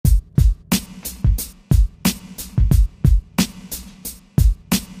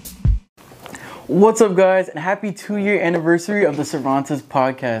What's up, guys, and happy 2-year anniversary of the Cervantes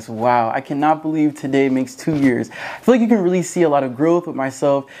podcast. Wow, I cannot believe today makes 2 years. I feel like you can really see a lot of growth with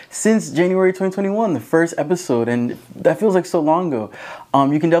myself since January 2021, the first episode, and that feels like so long ago.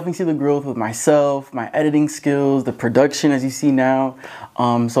 You can definitely see the growth with myself, my editing skills, the production as you see now.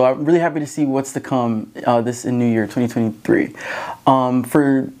 So I'm really happy to see what's to come this in New Year 2023.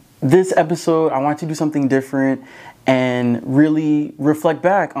 For this episode, I want to do something different and really reflect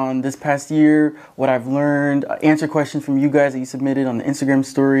back on this past year, what I've learned, answer questions from you guys that you submitted on the Instagram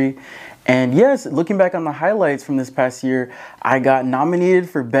story. And yes, looking back on the highlights from this past year, I got nominated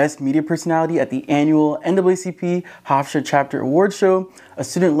for Best Media Personality at the annual NAACP Hofstra Chapter Award Show, a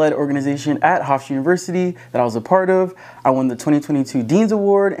student-led organization at Hofstra University that I was a part of. I won the 2022 Dean's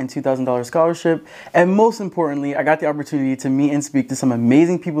Award and $2,000 scholarship. And most importantly, I got the opportunity to meet and speak to some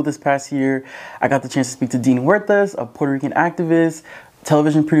amazing people this past year. I got the chance to speak to Dean Huertas, a Puerto Rican activist,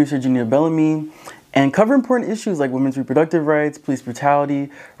 television producer Janita Bellamy, and cover important issues like women's reproductive rights, police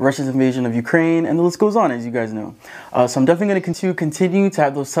brutality, Russia's invasion of Ukraine, and the list goes on, as you guys know. So I'm definitely going to continue to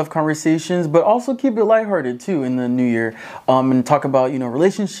have those tough conversations, but also keep it lighthearted too in the new year, and talk about,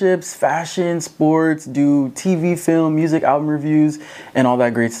 relationships, fashion, sports, do TV, film, music, album reviews, and all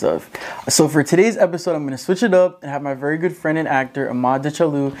that great stuff. So for today's episode, I'm going to switch it up and have my very good friend and actor, Ahmad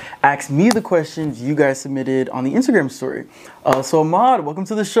Dechalu, ask me the questions you guys submitted on the Instagram story. So Ahmad, welcome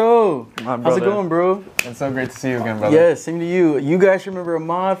to the show. How's it going, bro? It's so great to see you again, brother. Yes, same to you. You guys remember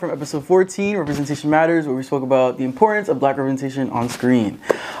Ahmad from episode 14, Representation Matters, where we spoke about the importance of black representation on screen.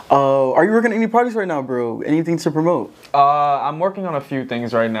 Are you working on any projects right now, bro? Anything to promote? I'm working on a few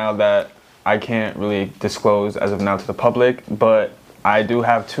things right now that I can't really disclose as of now to the public, but I do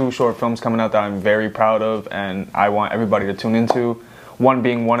have 2 short films coming out that I'm very proud of and I want everybody to tune into. One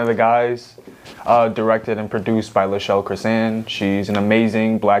being One of the Guys, directed and produced by Lachelle Crisan. She's an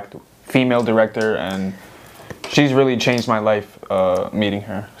amazing black female director, and she's really changed my life meeting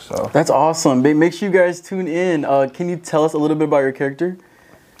her. So that's awesome. Make sure you guys tune in. Can you tell us a little bit about your character?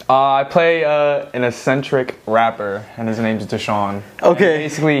 I play an eccentric rapper, and his name's Deshaun. Okay. And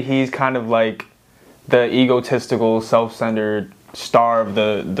basically, he's kind of like the egotistical, self-centered star of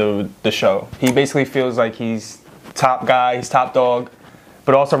the show. He basically feels like he's top guy, he's top dog,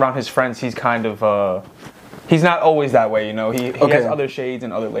 but also around his friends, he's kind of he's not always that way, He has other shades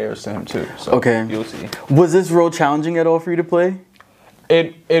and other layers to him too. So you'll see. Was this role challenging at all for you to play?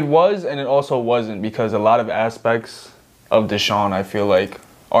 It was, and it also wasn't, because a lot of aspects of Deshaun I feel like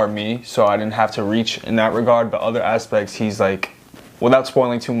are me, so I didn't have to reach in that regard. But other aspects, he's like, without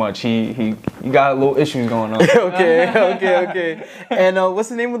spoiling too much, he got little issues going on. Okay. And what's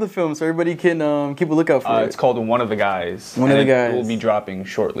the name of the film so everybody can keep a lookout for it? It's called One of the Guys. One of the Guys. It will be dropping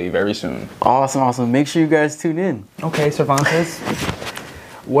shortly, very soon. Awesome. Make sure you guys tune in. Okay, Cervantes.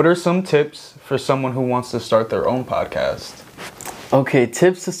 What are some tips for someone who wants to start their own podcast? Okay,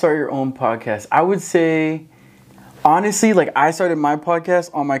 tips to start your own podcast. I would say, honestly, I started my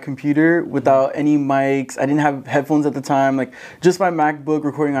podcast on my computer without any mics. I didn't have headphones at the time, just my MacBook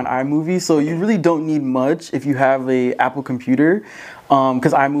recording on iMovie. So you really don't need much if you have a Apple computer,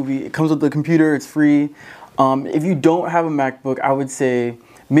 because iMovie, it comes with the computer, it's free. If you don't have a MacBook, I would say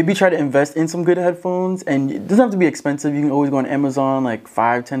maybe try to invest in some good headphones, and it doesn't have to be expensive. You can always go on Amazon, $5,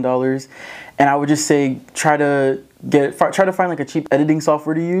 $10. And I would just say try to find a cheap editing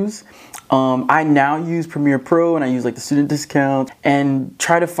software to use. I now use Premiere Pro, and I use the student discount, and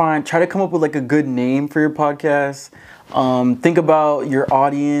try to come up with a good name for your podcast. Think about your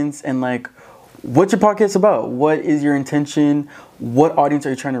audience and what's your podcast about? What is your intention? What audience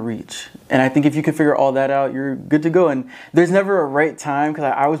are you trying to reach? And I think if you can figure all that out, you're good to go. And there's never a right time, because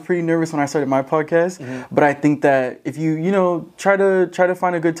I was pretty nervous when I started my podcast. But I think that if you try to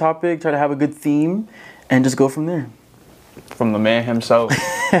find a good topic, try to have a good theme, and just go from there. From the man himself.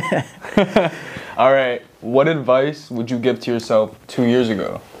 All right. What advice would you give to yourself 2 years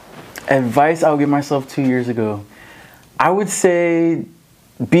ago? Advice I would give myself 2 years ago. I would say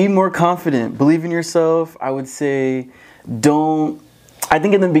be more confident. Believe in yourself. I would say I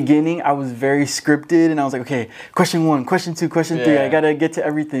think in the beginning I was very scripted, and I was like, okay, question 1, question 2, question 3. I got to get to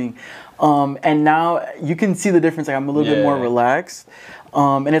everything. And now you can see the difference. I'm a little bit more relaxed.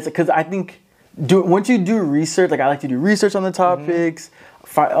 And it's because I think once you do research, I like to do research on the topics,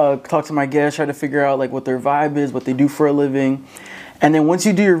 talk to my guests, try to figure out what their vibe is, what they do for a living. And then once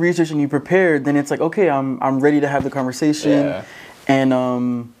you do your research and you prepare, then it's okay, I'm ready to have the conversation. Yeah.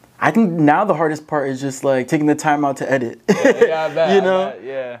 And I think now the hardest part is just taking the time out to edit. Yeah, I bet,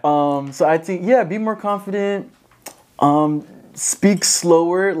 yeah. So I think, be more confident. Speak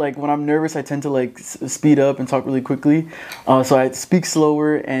slower. When I'm nervous, I tend to speed up and talk really quickly. So I speak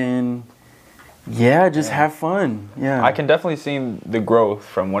slower and Yeah, just have fun. Yeah. I can definitely see the growth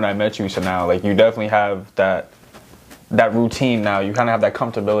from when I met you to now. Like, you definitely have that routine now. You kind of have that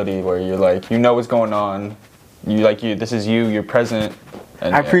comfortability where you're like, you know what's going on. This is you. You're present.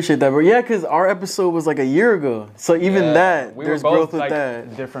 And, I appreciate that, bro. Yeah, because our episode was like a year ago, so even that, we there's were both, growth with like,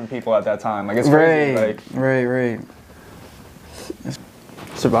 that. different people at that time. Like, it's crazy. Right. Like, Right.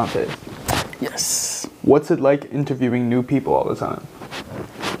 Cervantes, Yes. what's it like interviewing new people all the time?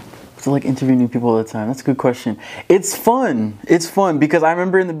 So like interviewing new people all the time. That's a good question. It's fun. It's fun because I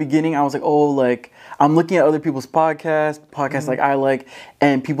remember in the beginning I was like, oh, like I'm looking at other people's podcasts like I like,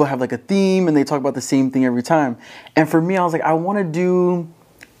 and people have like a theme and they talk about the same thing every time. And for me, I was like, I want to do.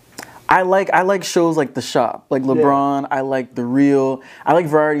 I like shows like The Shop, like LeBron. I like The Real. I like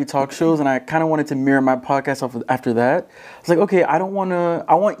variety talk shows, and I kind of wanted to mirror my podcast off after that. I was like, okay, I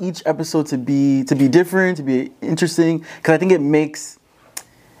want each episode to be different, to be interesting, because I think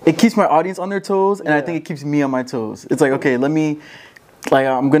it keeps my audience on their toes, and I think it keeps me on my toes. It's like, okay,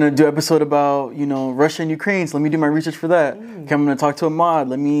 I'm gonna do an episode about, Russia and Ukraine, so let me do my research for that. Okay, I'm gonna talk to Ahmad.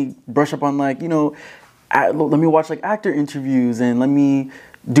 Let me brush up on let me watch like actor interviews, and let me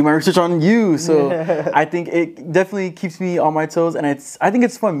do my research on you. So I think it definitely keeps me on my toes, and I think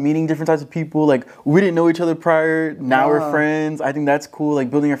it's fun meeting different types of people. Like, we didn't know each other prior, now we're friends. I think that's cool,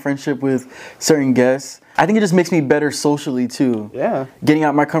 like building a friendship with certain guests. I think it just makes me better socially too. Yeah. Getting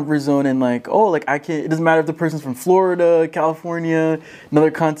out my comfort zone and like, it doesn't matter if the person's from Florida, California,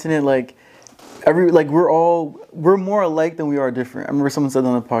 another continent, we're more alike than we are different. I remember someone said that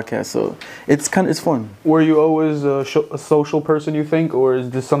on the podcast, so it's fun. Were you always a social person, you think, or is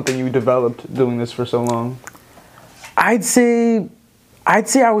this something you developed doing this for so long? I'd say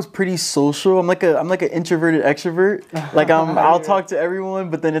I was pretty social. I'm like an introverted extrovert. Like I'll talk to everyone,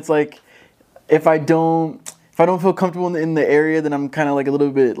 but then it's like if I don't feel comfortable in the area, then I'm kind of like a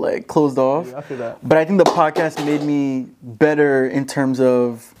little bit like closed off. Yeah, I feel that. But I think the podcast made me better in terms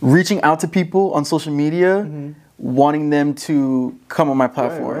of reaching out to people on social media, wanting them to come on my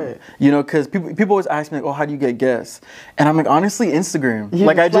platform. Right. Because people always ask me like, oh, how do you get guests? And I'm like, honestly, Instagram.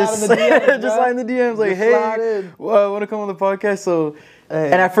 Like I just slide in the DMs like, hey, I want to come on the podcast. So,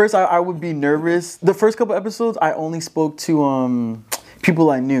 and at first I would be nervous. The first couple episodes, I only spoke to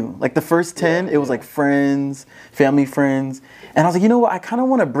people I knew. Like the first 10, it was like friends, family friends. And I was like, you know what? I kind of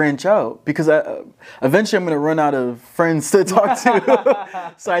want to branch out because eventually I'm going to run out of friends to talk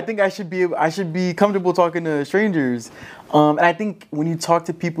to. So I think I should be comfortable talking to strangers. And I think when you talk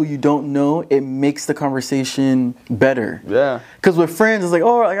to people you don't know, it makes the conversation better. Yeah. Because with friends, it's like,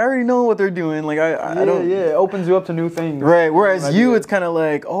 oh, like I already know what they're doing. Like I don't. Yeah, it opens you up to new things. Right. Whereas it's kind of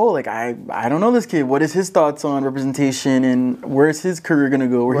like, oh, like I don't know this kid. What is his thoughts on representation and where's his career gonna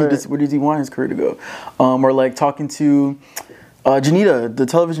go? Where does he want his career to go? Or like talking to Janita, the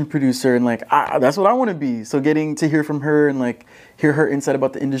television producer, and like that's what I want to be. So getting to hear from her and like hear her insight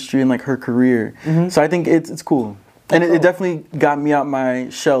about the industry and like her career. So I think it's cool. And it definitely got me out my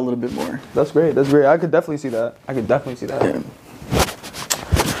shell a little bit more. That's great. I could definitely see that. Yeah.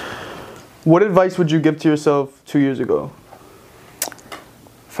 What advice would you give to yourself 2 years ago?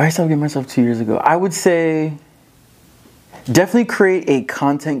 Advice I would give myself 2 years ago, I would say definitely create a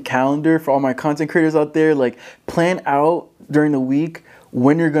content calendar for all my content creators out there. Like plan out during the week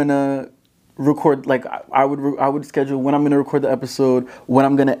when you're gonna record. Like I would schedule when I'm gonna record the episode, when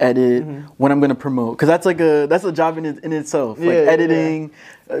I'm gonna edit, when I'm gonna promote. Because that's a job in itself. Like editing,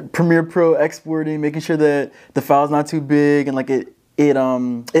 Premiere Pro, exporting, making sure that the file's not too big and like it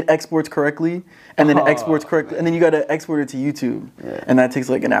exports correctly, and then it exports correctly, and then you gotta export it to YouTube, and that takes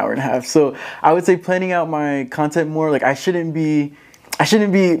like an hour and a half. So I would say planning out my content more. Like I shouldn't be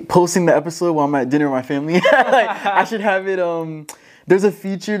posting the episode while I'm at dinner with my family. Like I should have it. There's a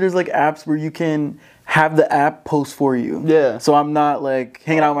feature. There's like apps where you can have the app post for you. Yeah. So I'm not like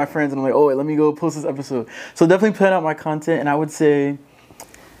hanging out with my friends and I'm like, oh, wait, let me go post this episode. So definitely plan out my content, and I would say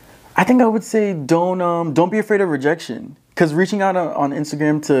don't be afraid of rejection. Because reaching out on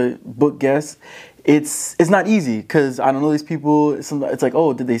Instagram to book guests, it's not easy because I don't know these people. It's like,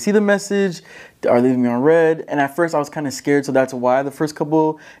 oh, did they see the message? Are they leaving me on red? And at first I was kind of scared, so that's why the first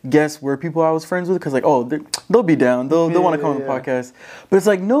couple guests were people I was friends with, because like, oh, they'll be down. They'll want to come on the podcast. But it's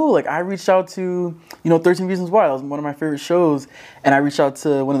like, no, like I reached out to 13 Reasons Why. That was one of my favorite shows, and I reached out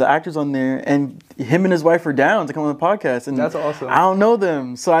to one of the actors on there, and him and his wife were down to come on the podcast. And that's awesome. I don't know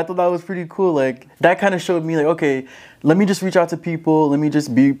them, so I thought that was pretty cool. Like that kind of showed me like, okay, let me just reach out to people. Let me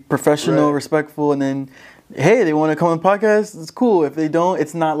just be professional, respectful, and then, hey, they want to come on the podcast. It's cool. If they don't,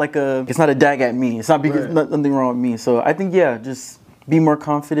 it's not a dag at me. It's not because nothing wrong with me. So I think just be more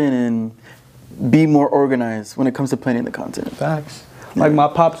confident and be more organized when it comes to planning the content. Facts. Like my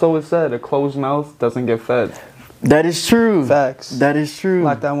pops always said, a closed mouth doesn't get fed. That is true. Facts. That is true.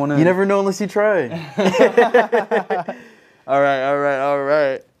 Lock that one in. You never know unless you try. All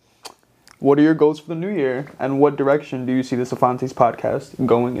right. What are your goals for the new year? And what direction do you see the Cervantes podcast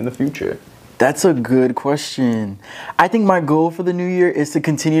going in the future? That's a good question. I think my goal for the new year is to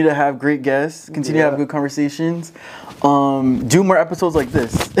continue to have great guests, continue to have good conversations, do more episodes like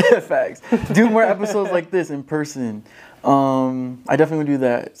this. Facts. Do more episodes like this in person. I definitely would do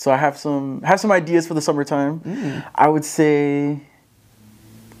that. So I have some ideas for the summertime. I would say,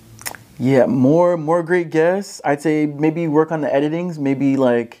 more great guests. I'd say maybe work on the editings. Maybe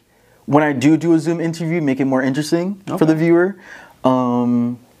like when I do a Zoom interview, make it more interesting for the viewer.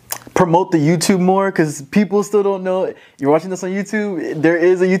 Promote the YouTube more because people still don't know. You're watching this on YouTube. There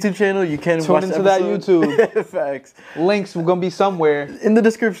is a YouTube channel. You can watch into that YouTube. Facts. Links are gonna be somewhere in the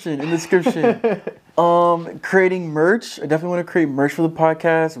description. Creating merch. I definitely want to create merch for the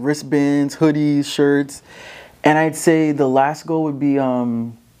podcast. Wristbands, hoodies, shirts, and I'd say the last goal would be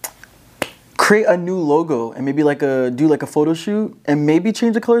create a new logo and maybe do a photo shoot and maybe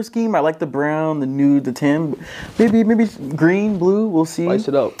change the color scheme. I like the brown, the nude, the tan. Maybe green, blue. We'll see. Spice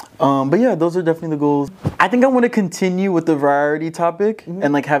it up. But yeah, those are definitely the goals. I think I want to continue with the variety topic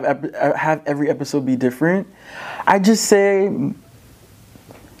and like have every episode be different. I just say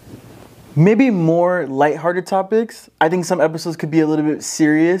maybe more lighthearted topics. I think some episodes could be a little bit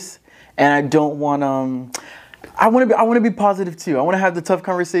serious, and I don't want I want to be positive too. I want to have the tough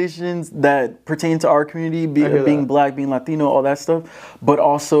conversations that pertain to our community, being Black, being Latino, all that stuff. But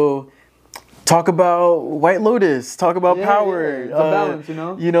also talk about White Lotus, talk about Power, the balance, you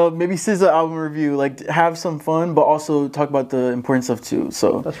know. You know, maybe SZA album review. Like have some fun, but also talk about the important stuff too.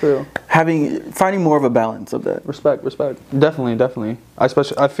 So that's real. Finding more of a balance of that. Respect. Definitely.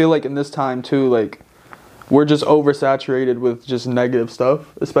 I feel like in this time too, like, we're just oversaturated with just negative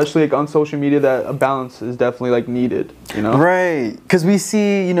stuff, especially like on social media, that a balance is definitely like needed, you know? Right. Because we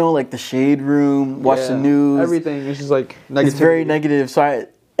see, you know, like the Shade Room, watch the news. Everything is just like negative. It's very negative.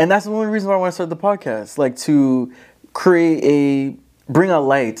 And that's the only reason why I want to start the podcast, like to bring a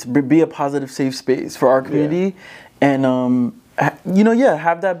light, be a positive, safe space for our community. And,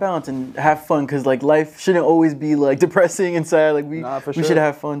 have that balance and have fun. Because like life shouldn't always be like depressing and sad. Like we should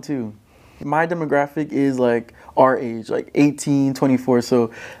have fun too. My demographic is like our age, like 18, 24.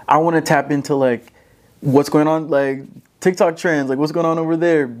 So I want to tap into like what's going on, like TikTok trends, like what's going on over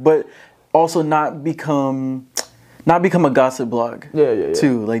there, but also not become a gossip blog. Yeah.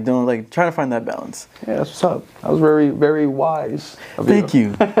 Too, like trying to find that balance. Yeah, that's what's up. That was very, very wise of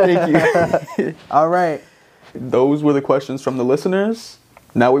you. Thank you. All right. Those were the questions from the listeners.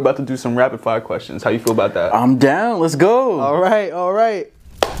 Now we're about to do some rapid fire questions. How you feel about that? I'm down. Let's go. All right.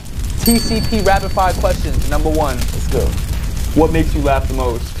 TCP rapid fire questions. Number 1. Let's go. What makes you laugh the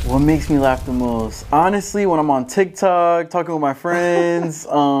most? What makes me laugh the most? Honestly, when I'm on TikTok, talking with my friends,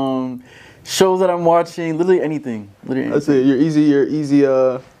 shows that I'm watching, literally anything. That's it. You're easy.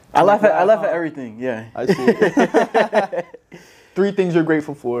 I laugh at everything. Yeah. I see. 3 things you're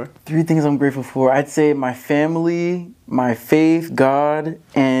grateful for. 3 things I'm grateful for. I'd say my family, my faith, God,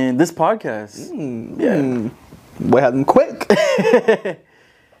 and this podcast. Yeah. What happened quick?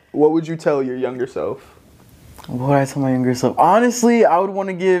 What would you tell your younger self? What would I tell my younger self? Honestly, I would want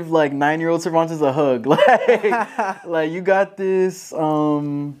to give like 9-year-old Cervantes a hug. Like you got this.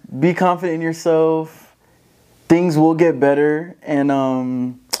 Be confident in yourself. Things will get better,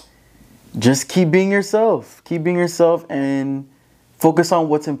 and just keep being yourself. Keep being yourself, and focus on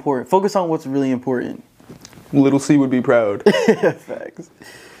what's important. Focus on what's really important. Little C would be proud. Facts.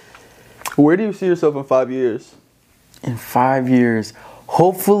 Where do you see yourself in 5 years? In 5 years.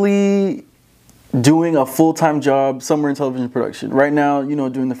 Hopefully doing a full-time job somewhere in television production. Right now,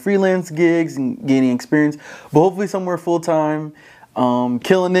 doing the freelance gigs and gaining experience, but hopefully somewhere full-time,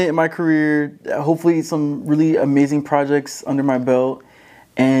 killing it in my career, hopefully some really amazing projects under my belt,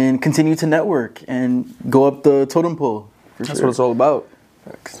 and continue to network and go up the totem pole. That's what it's all about.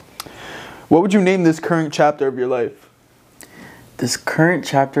 Thanks. What would you name this current chapter of your life? This current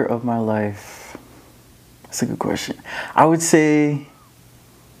chapter of my life? That's a good question. I would say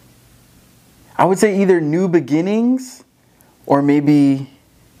either new beginnings or maybe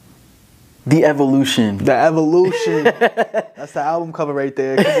the evolution. The evolution. That's the album cover right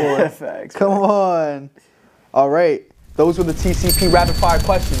there. Come on. Facts. Come on. All right. Those were the TCP rapid fire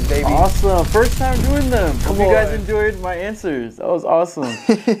questions, baby. Awesome. First time doing them. Hope you guys enjoyed my answers. That was awesome.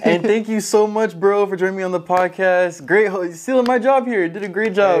 And thank you so much, bro, for joining me on the podcast. Great. Stealing my job here. You did a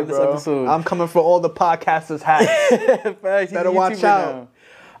great job this episode. I'm coming for all the podcasters' hats. Facts. Better watch out.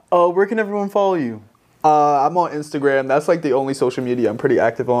 Where can everyone follow you? I'm on Instagram. That's like the only social media I'm pretty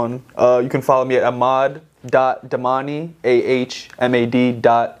active on. You can follow me at ahmad.damani,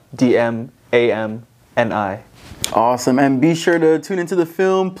 ahmad.dmani. Awesome. And be sure to tune into the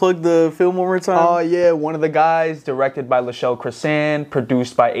film. Plug the film one more time. Oh, yeah. One of the guys, directed by Lachelle Cressan,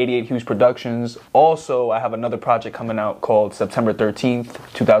 produced by 88 Hughes Productions. Also, I have another project coming out called September 13th,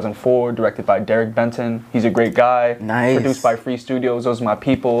 2004, directed by Derek Benton. He's a great guy. Nice. Produced by Free Studios. Those are my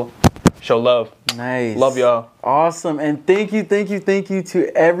people. Show love. Nice. Love y'all. Awesome. And thank you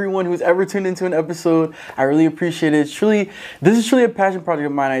to everyone who's ever tuned into an episode. I really appreciate it. This is truly a passion project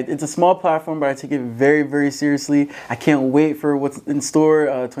of mine. It's a small platform, but I take it very, very seriously. I can't wait for what's in store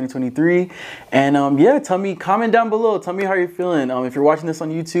 2023. And comment down below. Tell me how you're feeling. If you're watching this on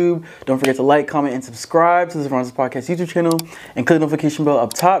YouTube, don't forget to like, comment, and subscribe to the Savant's Podcast YouTube channel. And click the notification bell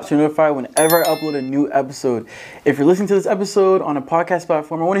up top so you're notified whenever I upload a new episode. If you're listening to this episode on a podcast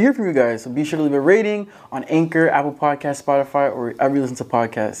platform, I want to hear from you guys. So be sure to leave a rating on Anchor, Apple Podcasts, Spotify, or wherever you listen to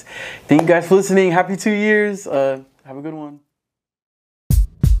podcasts. Thank you guys for listening. Happy 2 years. Have a good one.